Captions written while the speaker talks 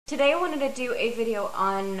Today I wanted to do a video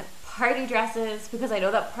on party dresses because I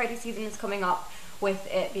know that party season is coming up with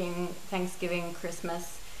it being Thanksgiving,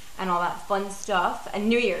 Christmas, and all that fun stuff, and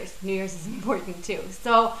New Year's. New Year's is important too.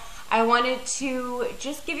 So I wanted to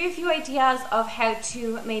just give you a few ideas of how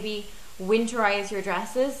to maybe winterize your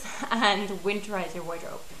dresses and winterize your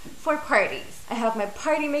wardrobe for parties. I have my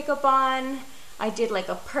party makeup on. I did like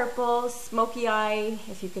a purple smoky eye,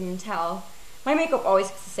 if you can tell. My makeup always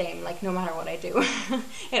looks the same, like no matter what I do.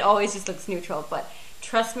 It always just looks neutral, but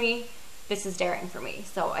trust me, this is daring for me.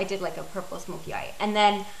 So I did like a purple smoky eye. And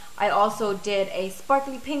then I also did a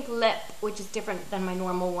sparkly pink lip, which is different than my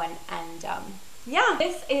normal one. And yeah,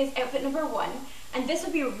 this is outfit number 1. And this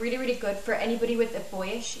would be really good for anybody with a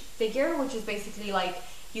boyish figure, which is basically like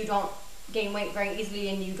you don't gain weight very easily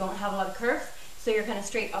and you don't have a lot of curves. So you're kind of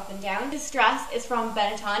straight up and down. This dress is from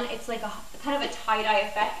Benetton. It's like a kind of a tie-dye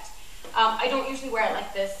effect. I don't usually wear it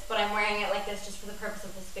like this, but I'm wearing it like this just for the purpose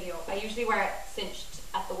of this video. I usually wear it cinched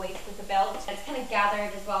at the waist with a belt. It's kind of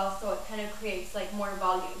gathered as well, so it kind of creates like more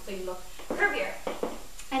volume, so you look curvier.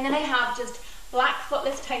 And then I have just black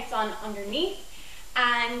footless tights on underneath.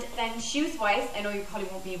 And then shoes-wise, I know you probably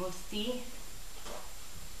won't be able to see.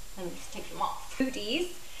 Let me just take them off.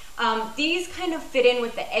 Booties. These kind of fit in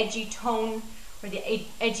with the edgy tone or the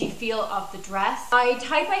edgy feel of the dress. I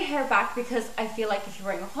tied my hair back because I feel like if you're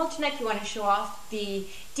wearing a halter neck, you want to show off the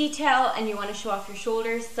detail and you want to show off your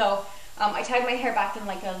shoulders. So I tied my hair back in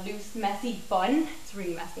like a loose, messy bun. It's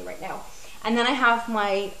really messy right now. And then I have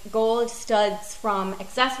my gold studs from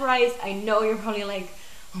Accessorize. I know you're probably like,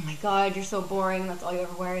 oh my god, you're so boring, that's all you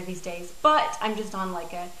ever wear these days. But I'm just on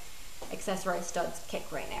like a Accessorize studs kick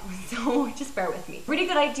right now, so just bear with me. Really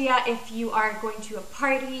good idea if you are going to a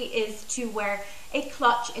party is to wear a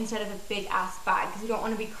clutch instead of a big ass bag, because you don't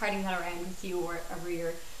want to be carrying that around with you or wherever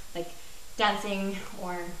you're like dancing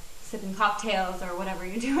or sipping cocktails or whatever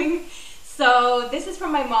you're doing. So this is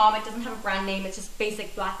from my mom. It doesn't have a brand name, it's just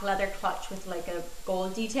basic black leather clutch with like a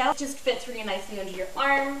gold detail. It just fits really nicely under your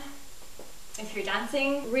arm if you're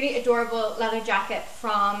dancing. Really adorable leather jacket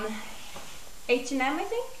from H&M, I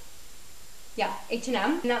think. Yeah, H&M.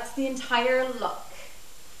 And that's the entire look.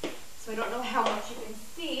 So I don't know how much you can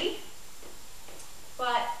see,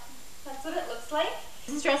 but that's what it looks like.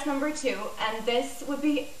 This is dress number 2, and this would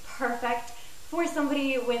be perfect for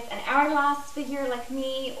somebody with an hourglass figure like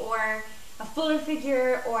me, or a fuller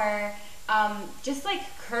figure, or just like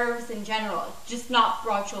curves in general, just not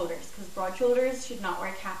broad shoulders, because broad shoulders should not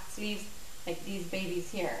wear cap sleeves like these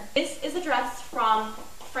babies here. This is a dress from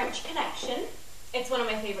French Connection. It's one of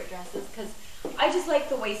my favorite dresses because I just like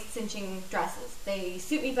the waist cinching dresses. They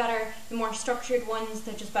suit me better. The more structured ones,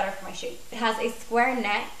 they're just better for my shape. It has a square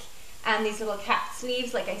neck and these little cap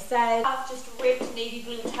sleeves, like I said. I have just ribbed navy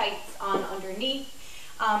blue tights on underneath.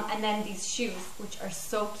 And then these shoes, which are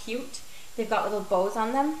so cute. They've got little bows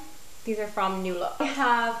on them. These are from New Look. I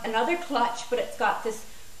have another clutch, but it's got this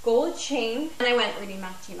gold chain. And I went really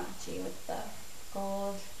matchy-matchy with the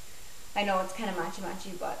gold. I know it's kind of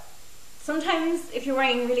matchy-matchy, but sometimes if you're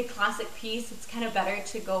wearing a really classic piece, it's kind of better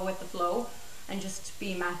to go with the flow and just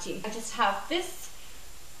be matchy. I just have this,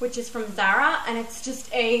 which is from Zara, and it's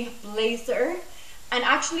just a blazer. And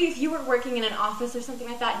actually, if you were working in an office or something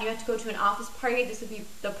like that and you had to go to an office party, this would be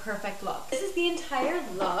the perfect look. This is the entire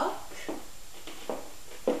look.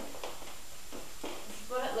 This is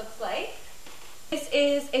what it looks like. This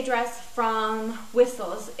is a dress from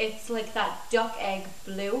Whistles. It's like that duck egg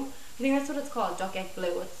blue. I think that's what it's called, duck egg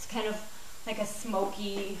blue. It's kind of like a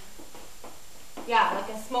smoky, yeah, like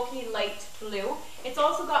a smoky light blue. It's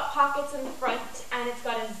also got pockets in the front, and it's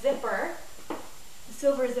got a zipper, a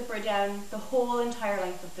silver zipper down the whole entire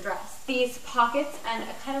length of the dress. These pockets and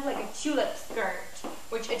a kind of like a tulip skirt,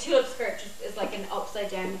 which a tulip skirt just is like an upside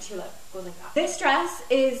down tulip, goes like that. This dress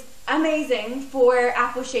is amazing for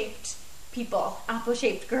apple-shaped people,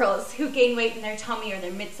 apple-shaped girls who gain weight in their tummy or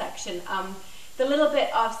their midsection. The little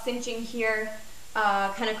bit of cinching here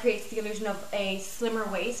kind of creates the illusion of a slimmer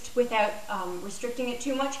waist without restricting it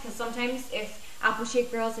too much, because sometimes if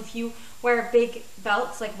apple-shaped girls, if you wear big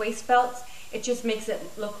belts, like waist belts, it just makes it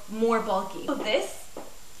look more bulky. So this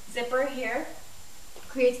zipper here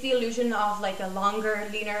creates the illusion of like a longer,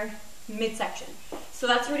 leaner midsection. So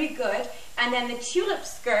that's really good. And then the tulip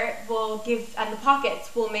skirt will give, and the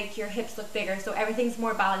pockets will make your hips look bigger, so everything's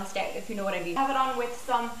more balanced out, if you know what I mean. I have it on with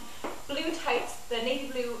some blue tights, the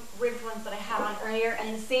navy blue ribbed ones that I had on earlier,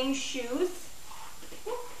 and the same shoes.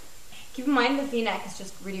 Keep in mind the V-neck is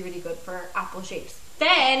just really good for apple shapes.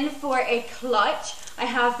 Then for a clutch, I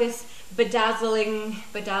have this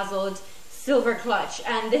bedazzled silver clutch,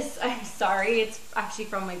 and this, I'm sorry, it's actually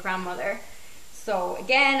from my grandmother. So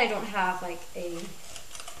again, I don't have like a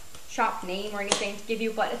shop name or anything to give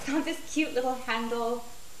you, but it's got this cute little handle,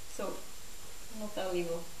 so I don't know if that'll leave.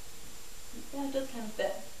 Yeah, it does kind of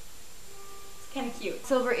fit. It's kind of cute.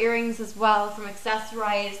 Silver earrings as well from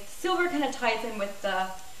Accessorize. Silver kind of ties in with the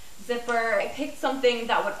zipper. I picked something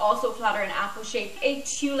that would also flatter an apple shape, a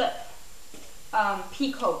tulip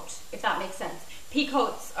pea coat, if that makes sense. Pea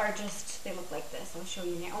coats are just, they look like this. I'll show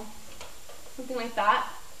you now. Something like that.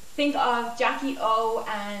 Think of Jackie O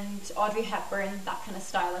and Audrey Hepburn, that kind of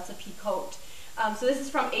style. That's a pea coat. So this is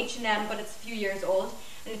from H&M, but it's a few years old,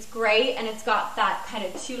 and it's grey, and it's got that kind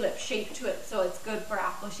of tulip shape to it, so it's good for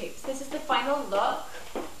apple shapes. This is the final look.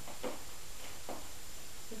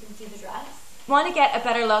 You can see the dress. If you want to get a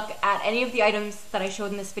better look at any of the items that I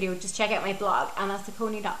showed in this video, just check out my blog,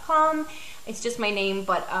 Saccone.com. It's just my name,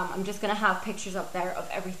 but I'm just going to have pictures up there of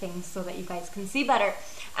everything so that you guys can see better.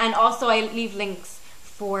 And also I leave links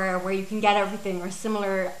for where you can get everything or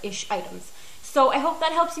similar-ish items. So I hope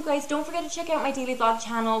that helps you guys. Don't forget to check out my daily vlog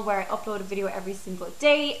channel where I upload a video every single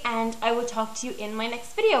day, and I will talk to you in my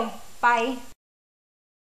next video. Bye!